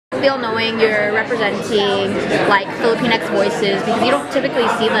feel knowing you're representing like Filipinx voices, because you don't typically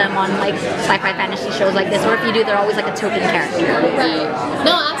see them on like sci-fi fantasy shows like this, or if you do, they're always like a token character. Right.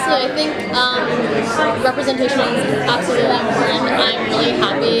 No, absolutely. I think representation is absolutely important. I'm really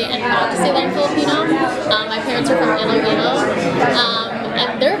happy and proud to say that I'm Filipino. My parents are from Iloilo.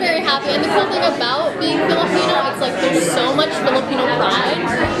 And they're very happy. And the cool thing about being Filipino, it's like there's so much Filipino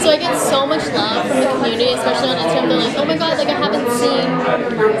pride. So I get so much love from the community, especially on Instagram. They're like, oh my god, like I haven't seen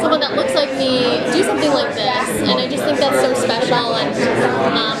someone that looks like me do something like this. And I just think that's so special. And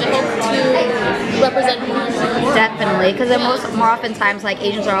I hope to represent more and more. Definitely, because more oftentimes like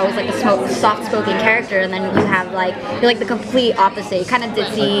Asians are always like a soft-spoken character, and then you have like you're like the complete opposite. You're kind of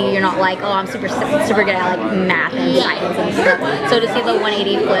ditzy. You're not like, oh, I'm super good at like math and science and stuff. So to see the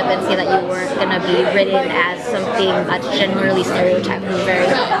 180 flip and see that you weren't gonna be written as something that's generally stereotyped was very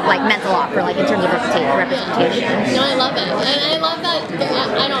like meant a lot for like in terms of representation. No, I love it, and I love that.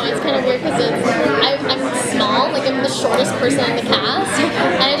 I know it's kind of weird because I'm small, like I'm the shortest person in the cast,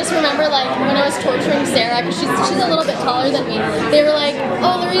 and I just remember like when I was torturing Sarah, because she's a little bit taller than me. They were like,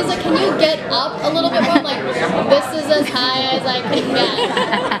 oh, Louriza, can you get up a little bit more? I'm like, this is as high as I can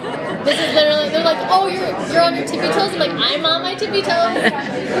get. This is literally, they're like, oh, you're on your tippy toes? I'm like, I'm on my tippy toes.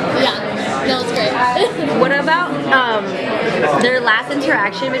 Yeah, no, it's great. What about their last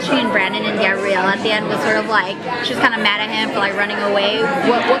interaction between Brandon and Gabrielle at the end was sort of like, she was kind of mad at him for like running away.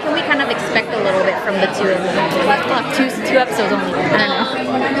 What can we kind of expect a little bit from the two of them? Two episodes only. I don't know.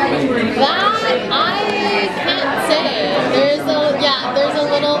 That, I can't say. There's a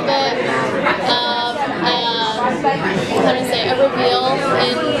little bit of, how do I say, a reveal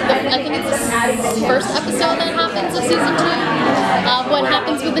in I think it's the first episode that happens of season 2 of what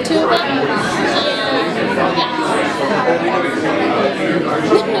happens with the two of them. Yeah.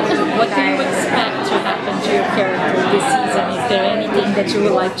 What do you expect to happen to your character this season? Is there anything that you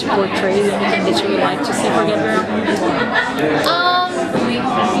would like to portray? Anything that you would like to see for Gabrielle?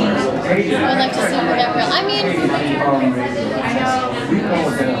 I would like to see for Gabrielle. I mean,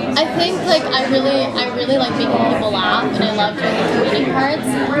 I think like I really like making people laugh, and I love doing the comedic parts.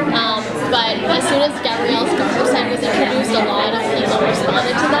 But as soon as Gabrielle's darker side was introduced, a lot of people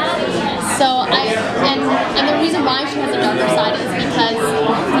responded to that. So and the reason why she has a darker side is because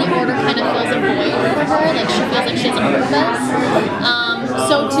the order kind of fills a void for her. Like she feels like she has a purpose.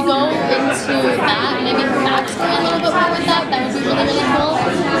 So to go into that, maybe her backstory a little bit more with that would be really, really cool.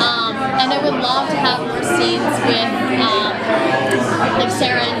 And I would love to have more scenes with like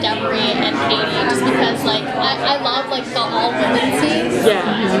Sarah and Deborah and Katie, just because like I love like the all women scenes. Yeah.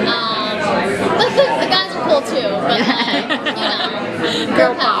 Like the guys are cool too, but like, you know,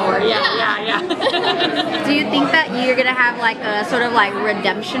 girl power. Yeah. Do you think that you're gonna have like a sort of like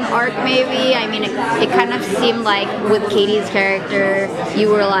redemption arc maybe? I mean, it kind of seemed like with Katie's character, you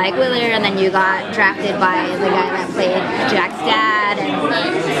were like with her, and then you got drafted by the guy that played Jack's dad, and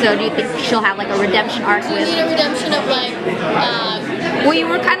so do you think she'll have like a redemption arc? Do you need a redemption of like? Well, you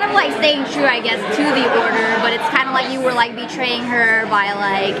were kind of like staying true, I guess, to the order, but it's kind of like you were like betraying her by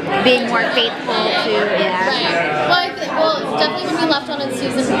like being more faithful to, Right. Well, definitely when we left on in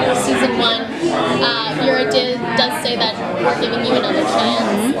season 1, Yura does say that we're giving you another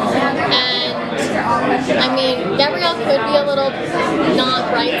chance, and I mean, Gabrielle could be a little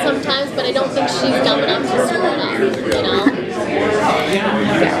not right sometimes, but I don't think she's dumb enough to screw it up, you know?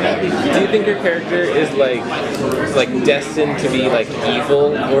 Do you think her character is like destined to be like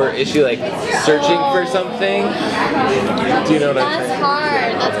evil, or is she like searching for something? Do you know what I'm saying? That's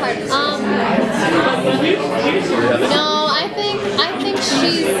hard. No, I think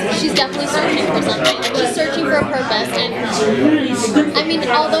she's definitely searching for something. She's searching for a purpose, and I mean,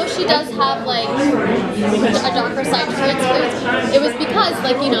 although she does have like a darker side to her, it was because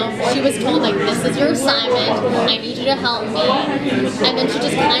like, you know, she was told like, this is your assignment, I need you to help me, and then she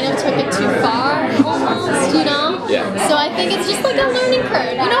just kind of took it too far almost, you know? Yeah. So I think it's just like a learning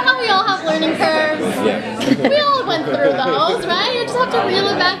curve. You know how we all have learning curves? Yeah. We all went through those, right? You just have to reel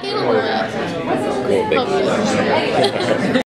it back in a little bit. Cool, thank you.